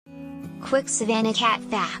quick Savannah cat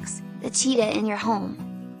facts: the cheetah in your home.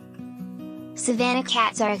 Savannah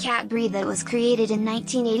cats are a cat breed that was created in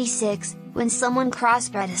 1986, when someone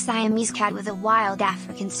crossbred a Siamese cat with a wild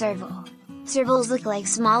African serval. Servals look like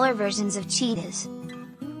smaller versions of cheetahs.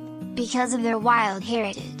 Because of their wild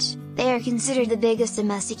heritage, they are considered the biggest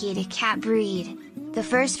domesticated cat breed. The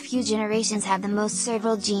first few generations have the most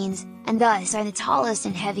serval genes, and thus are the tallest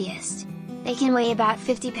and heaviest. They can weigh about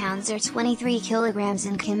 50 pounds or 23 kilograms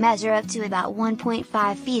and can measure up to about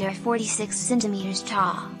 1.5 feet or 46 centimeters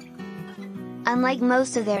tall. Unlike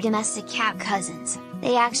most of their domestic cat cousins,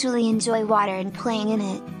 they actually enjoy water and playing in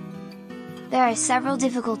it. There are several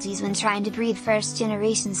difficulties when trying to breed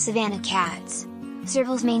first-generation Savannah cats.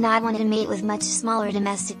 Servals may not want to mate with much smaller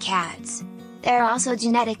domestic cats. There are also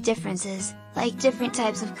genetic differences, like different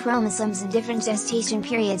types of chromosomes and different gestation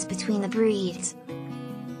periods between the breeds.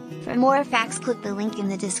 For more facts, click the link in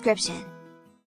the description.